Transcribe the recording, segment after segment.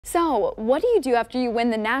So, what do you do after you win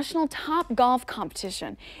the national top golf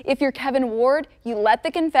competition? If you're Kevin Ward, you let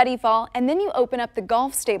the confetti fall and then you open up the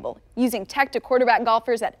golf stable, using tech to quarterback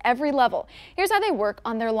golfers at every level. Here's how they work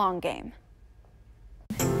on their long game.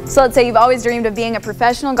 So let's say you've always dreamed of being a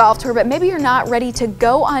professional golf tour, but maybe you're not ready to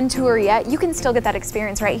go on tour yet. You can still get that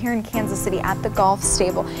experience right here in Kansas City at the golf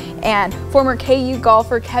stable. And former KU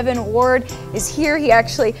golfer Kevin Ward is here. He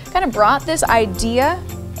actually kind of brought this idea.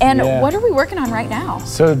 And what are we working on right now?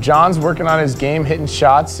 So John's working on his game, hitting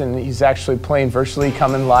shots, and he's actually playing virtually,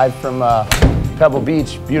 coming live from Pebble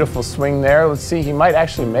Beach. Beautiful swing there. Let's see, he might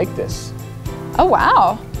actually make this. Oh,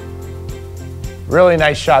 wow. Really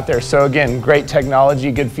nice shot there. So again, great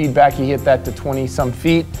technology, good feedback. He hit that to 20-some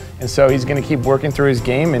feet, and so he's going to keep working through his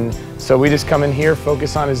game. And so we just come in here,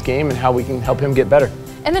 focus on his game and how we can help him get better.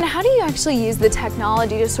 And then how do you actually use the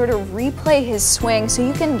technology to sort of replay his swing so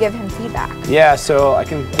you can give him feedback? Yeah, so I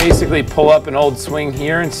can basically pull up an old swing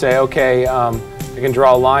here and say, okay, I can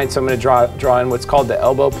draw a line. So I'm going to draw in what's called the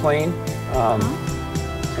elbow plane. I'm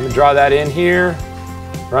going to draw that in here.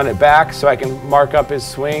 Run it back so I can mark up his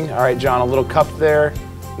swing. All right, John, a little cup there.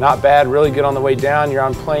 Not bad, really good on the way down. You're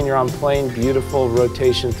on plane, beautiful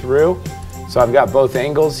rotation through. So I've got both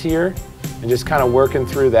angles here and just kind of working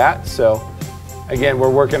through that. So again, we're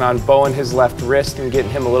working on bowing his left wrist and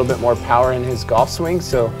getting him a little bit more power in his golf swing.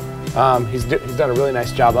 So he's done a really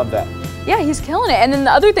nice job of that. Yeah, he's killing it. And then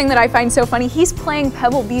the other thing that I find so funny, he's playing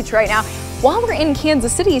Pebble Beach right now while we're in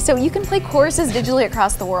Kansas City, so you can play courses digitally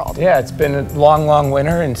across the world. Yeah, it's been a long, long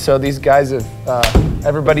winter, and so these guys have,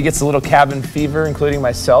 everybody gets a little cabin fever, including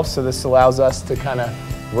myself, so this allows us to kind of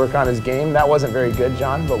work on his game. That wasn't very good,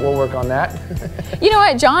 John, but we'll work on that. You know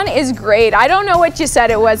what, John is great. I don't know what you said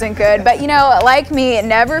it wasn't good, but you know, like me,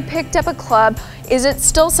 never picked up a club. Is it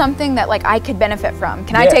still something that like I could benefit from?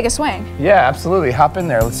 Can I take a swing? Yeah, absolutely. Hop in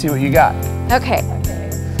there. Let's see what you got. Okay.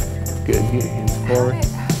 Good. Get your hands forward.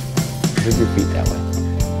 Move your feet that way.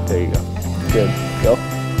 There you go. Good. Go.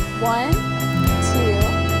 1,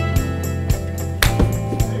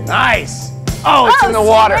 2. Nice. Oh, it's in the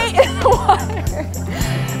water. Straight in the water.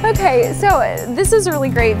 Okay, so this is really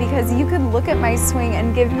great because you could look at my swing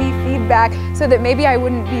and give me feedback so that maybe I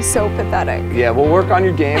wouldn't be so pathetic. Yeah, we'll work on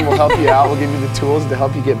your game. We'll help you out. We'll give you the tools to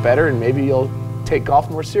help you get better, and maybe you'll take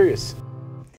golf more serious.